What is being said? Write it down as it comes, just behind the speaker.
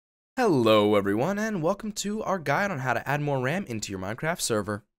Hello everyone, and welcome to our guide on how to add more RAM into your Minecraft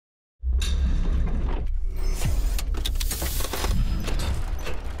server.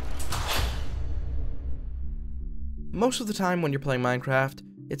 Most of the time when you're playing Minecraft,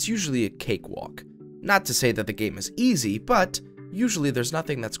 it's usually a cakewalk. Not to say that the game is easy, but usually there's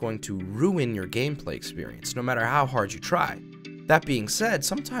nothing that's going to ruin your gameplay experience, no matter how hard you try. That being said,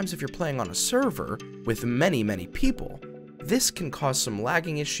 sometimes if you're playing on a server with many people, this can cause some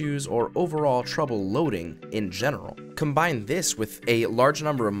lagging issues or overall trouble loading in general. Combine this with a large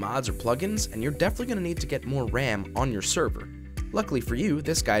number of mods or plugins, and you're definitely going to need to get more RAM on your server. Luckily for you,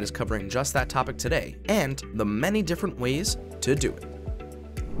 this guide is covering just that topic today, and the many different ways to do it.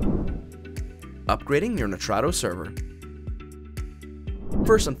 Upgrading your Nitrado server.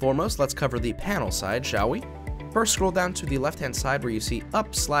 First and foremost, let's cover the panel side, shall we? First, scroll down to the left-hand side where you see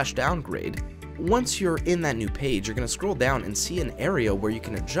up/downgrade. Once you're in that new page, you're going to scroll down and see an area where you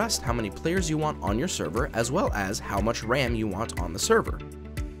can adjust how many players you want on your server, as well as how much RAM you want on the server.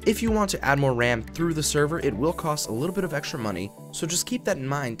 If you want to add more RAM through the server, it will cost a little bit of extra money, so just keep that in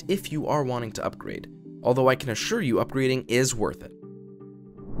mind if you are wanting to upgrade, although I can assure you upgrading is worth it.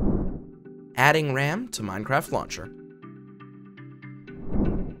 Adding RAM to Minecraft Launcher.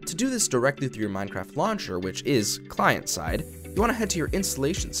 To do this directly through your Minecraft Launcher, which is client-side, you want to head to your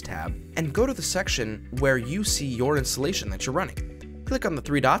Installations tab and go to the section where you see your installation that you're running. Click on the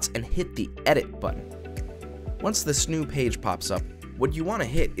three dots and hit the Edit button. Once this new page pops up, what you want to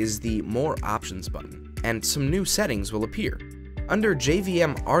hit is the More Options button, and some new settings will appear. Under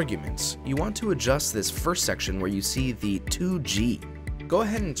JVM Arguments, you want to adjust this first section where you see the 2G. Go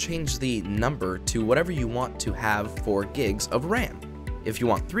ahead and change the number to whatever you want to have for gigs of RAM. If you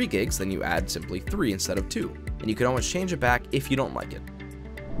want 3 gigs, then you add simply 3 instead of 2. And you can always change it back if you don't like it.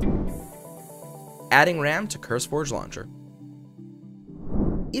 Adding RAM to Curseforge Launcher.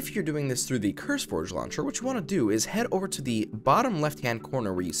 If you're doing this through the Curseforge Launcher, what you want to do is head over to the bottom left-hand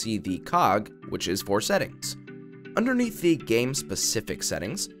corner where you see the cog, which is for settings. Underneath the game-specific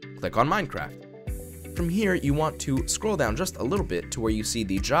settings, click on Minecraft. From here, you want to scroll down just a little bit to where you see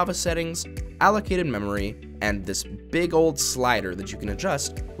the Java settings, allocated memory, and this big old slider that you can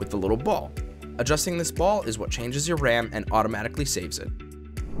adjust with the little ball. Adjusting this ball is what changes your RAM and automatically saves it.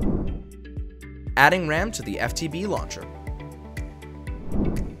 Adding RAM to the FTB Launcher.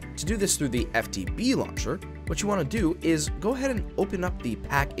 To do this through the FTB Launcher, what you want to do is go ahead and open up the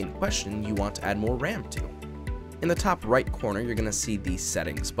pack in question you want to add more RAM to. In the top right corner, you're going to see the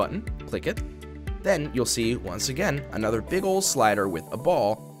Settings button. Click it. Then you'll see, once again, another big old slider with a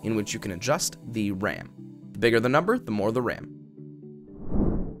ball in which you can adjust the RAM. The bigger the number, the more the RAM.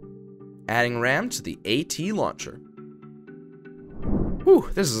 Adding RAM to the ATLauncher. Whew,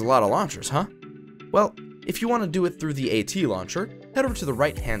 this is a lot of launchers, huh? Well, if you want to do it through the ATLauncher, head over to the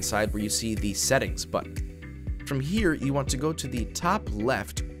right-hand side where you see the Settings button. From here, you want to go to the top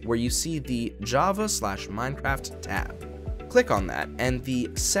left where you see the Java/Minecraft tab. Click on that, and the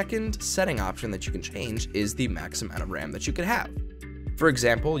second setting option that you can change is the max amount of RAM that you could have. For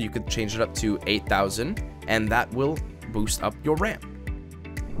example, you could change it up to 8,000, and that will boost up your RAM.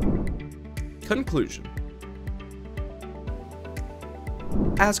 Conclusion.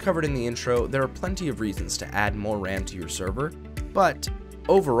 As covered in the intro, there are plenty of reasons to add more RAM to your server, but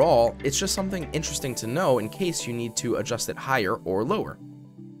overall, it's just something interesting to know in case you need to adjust it higher or lower.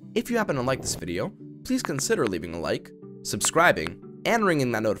 If you happen to like this video, please consider leaving a like, subscribing, and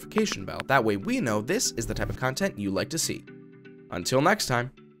ringing that notification bell. That way we know this is the type of content you like to see. Until next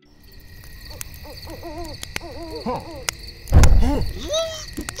time. Oh.